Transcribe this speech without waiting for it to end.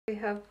We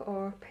have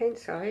our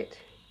paints out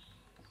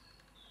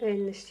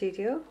in the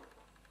studio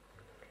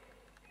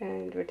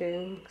and we're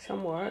doing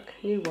some work,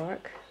 new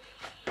work,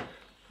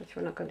 which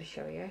we're not going to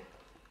show you,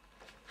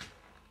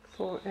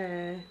 for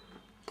an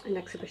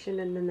exhibition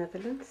in the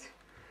Netherlands.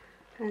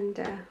 And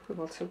we've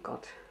also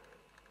got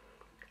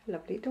a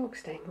lovely dog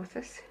staying with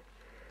us.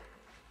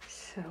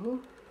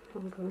 So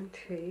I'm going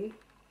to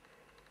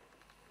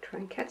try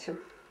and catch him.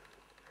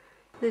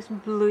 There's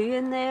blue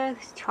in there,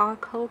 there's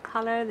charcoal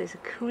colour, there's a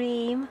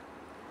cream,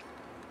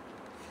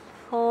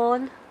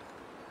 fawn,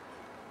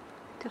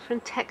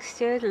 different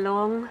texture,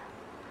 long,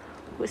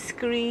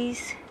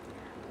 whiskeries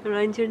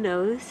around your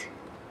nose,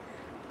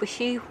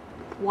 bushy,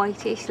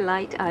 whitish,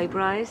 light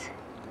eyebrows,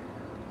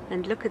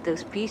 and look at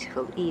those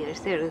beautiful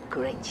ears. They're in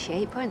great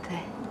shape, aren't they?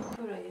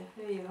 Where are you?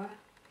 There you are.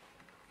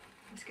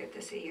 Let's get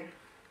this ear.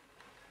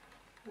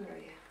 Where are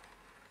you?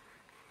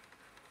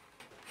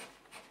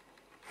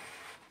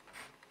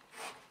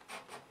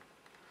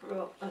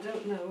 Well, I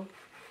don't know,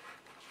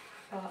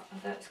 but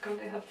that's going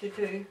to have to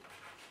do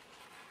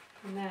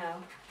for now.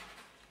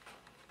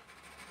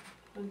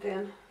 And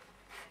then,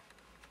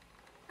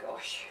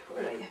 gosh,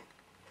 where are you?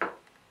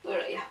 Where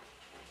are you?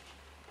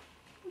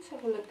 Let's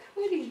have a look.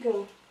 Where do you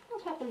go?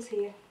 What happens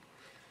here?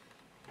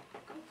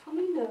 Got a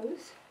funny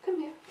nose. Come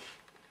here.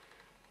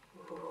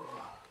 Whoa.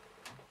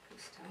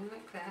 Goes down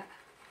like that.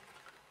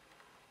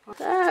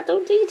 Ah,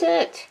 don't eat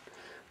it.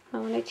 I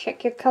want to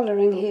check your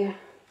colouring here.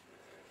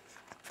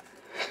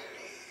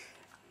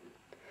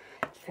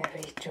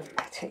 Very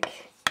dramatic,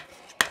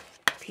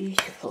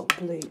 beautiful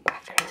blue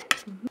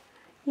background.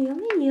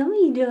 Yummy,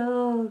 yummy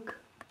dog.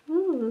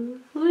 Ooh,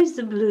 where's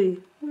the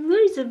blue?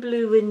 Where's the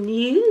blue in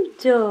you,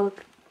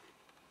 dog?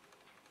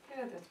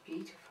 Oh, that's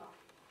beautiful.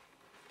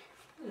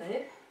 Hello.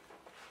 You're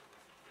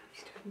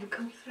starting to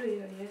come through,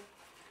 are you?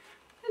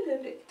 Hello,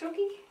 little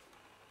doggy.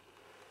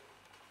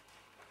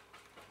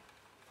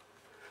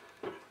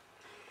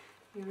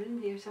 You're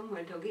in here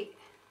somewhere, doggy.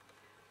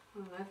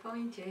 Will I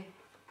find you?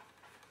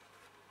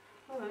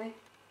 Alright.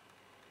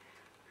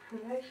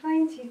 Will I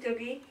find you,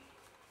 doggy?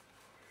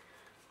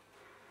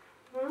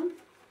 Hmm?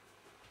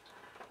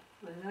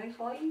 Will I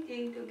find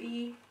you,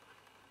 doggy?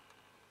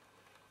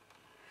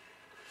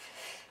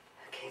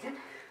 Okay then,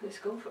 let's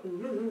go for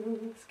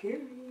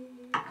scary.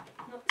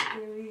 Not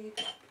scary.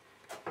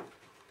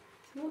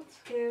 Not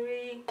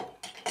scary.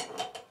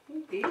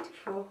 You're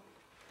beautiful.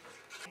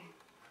 Okay.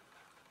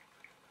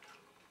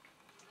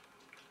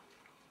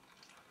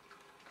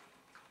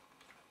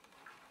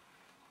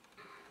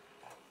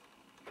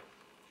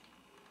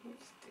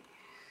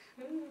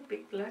 Ooh,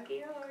 big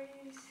blacky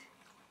eyes.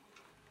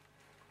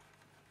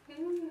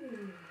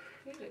 Ooh,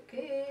 you look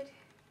good.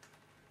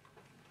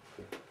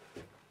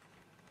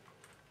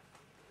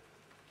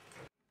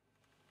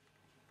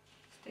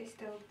 Stay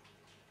still.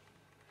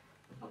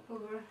 Up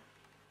over.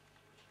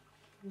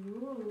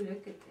 Ooh,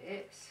 look at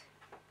this.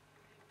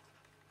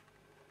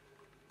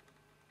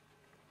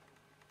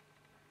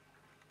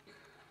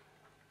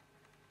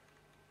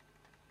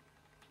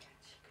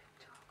 Catch, good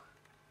dog.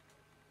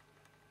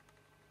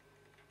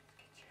 Let's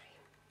get your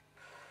ear.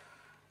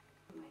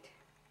 Right.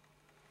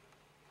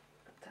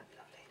 Got that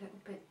lovely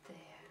little bit there.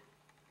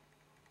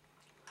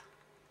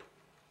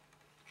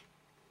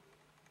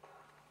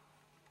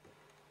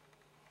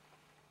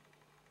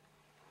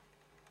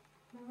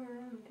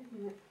 Around,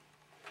 isn't it?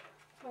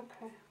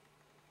 Okay.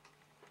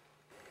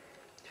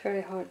 It's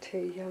very hard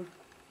to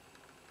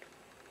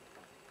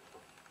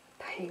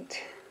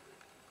paint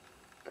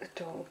a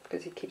dog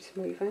because he keeps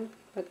moving,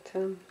 but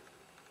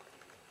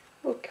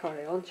we'll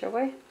carry on, shall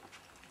we?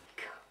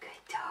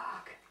 Good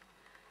dog.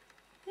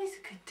 That's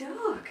a good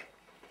dog.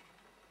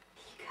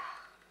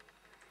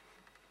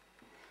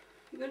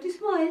 You going to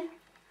smile?